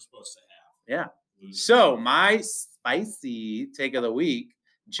punishment we're supposed to have. Yeah. So my spicy take of the week,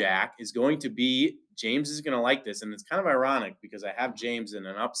 Jack, is going to be, James is going to like this, and it's kind of ironic because I have James in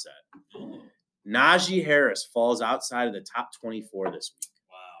an upset. Najee Harris falls outside of the top 24 this week.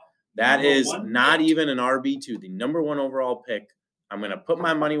 Wow. That Number is one not pick. even an RB2, the number 1 overall pick. I'm going to put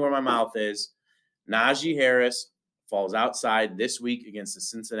my money where my mouth is. Najee Harris falls outside this week against the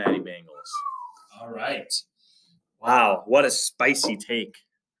Cincinnati Bengals. All right. Wow, what a spicy take.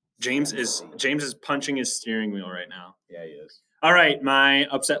 James is punching his steering wheel right now. Yeah, he is. All right, my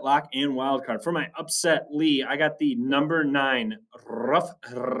upset lock and wild card. For my upset, Lee, I got the number 9 Rough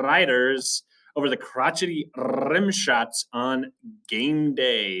Riders over the crotchety Rim Shots on game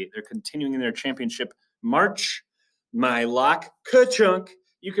day. They're continuing in their championship march. My lock, Ka-chunk.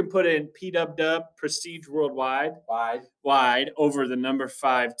 You can put in P-Dub-Dub, Prestige Worldwide, wide over the number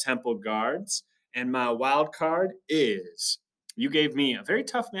 5 Temple Guards. And my wild card is, you gave me a very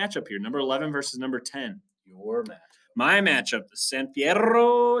tough matchup here, number 11 versus number 10. Your match. My matchup, the San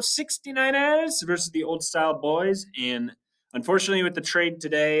Fierro 69ers versus the Old Style Boys. And unfortunately, with the trade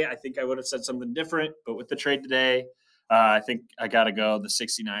today, I think I would have said something different. But with the trade today, I think I got to go the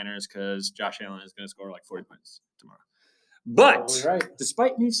 69ers because Josh Allen is going to score like 40 points tomorrow. But Totally right.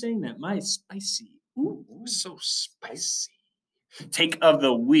 despite me saying that, my spicy, so spicy take of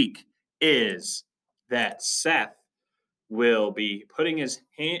the week is that Seth will be putting his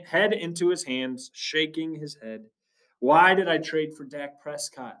head into his hands, shaking his head. Why did I trade for Dak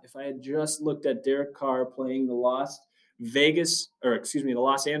Prescott? If I had just looked at Derek Carr playing the Los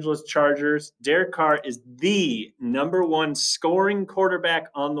Angeles Chargers, Derek Carr is the number 1 scoring quarterback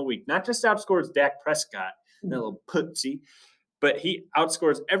on the week. Not just outscores Dak Prescott, that little putsy, but he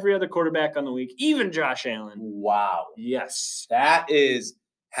outscores every other quarterback on the week, even Josh Allen. Wow. Yes. That is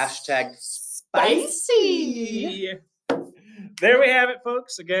hashtag spicy. There we have it,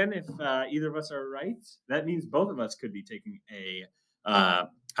 folks. Again, if either of us are right, that means both of us could be taking a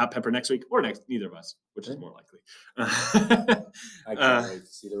hot pepper next week, or neither of us, which is more likely. I can't wait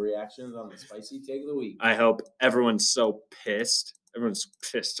to see the reactions on the spicy take of the week. I hope everyone's so pissed. Everyone's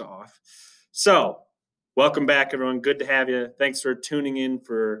pissed off. So, welcome back, everyone. Good to have you. Thanks for tuning in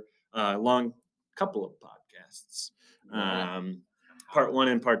for a long couple of podcasts, part 1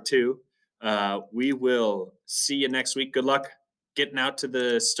 and part 2. We will see you next week. Good luck getting out to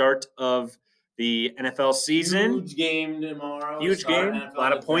the start of the NFL season. Huge game tomorrow. Huge game. A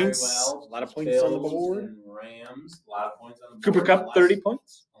lot of points. Well. A lot of points on the Bills board. And Rams. A lot of points on the Cooper board. Kupp, 30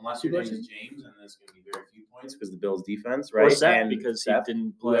 points. Unless your name is James, and there's going to be very few points because the Bills' defense, Or right? Seth, And because Seth, he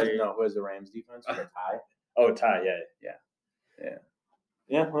didn't who has, play. who has the Rams' defense? Or a tie? Oh, Ty, yeah.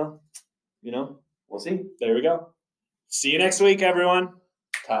 Yeah. Well, We'll see. there we go. See you next week, everyone.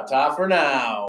 Ta-ta for now.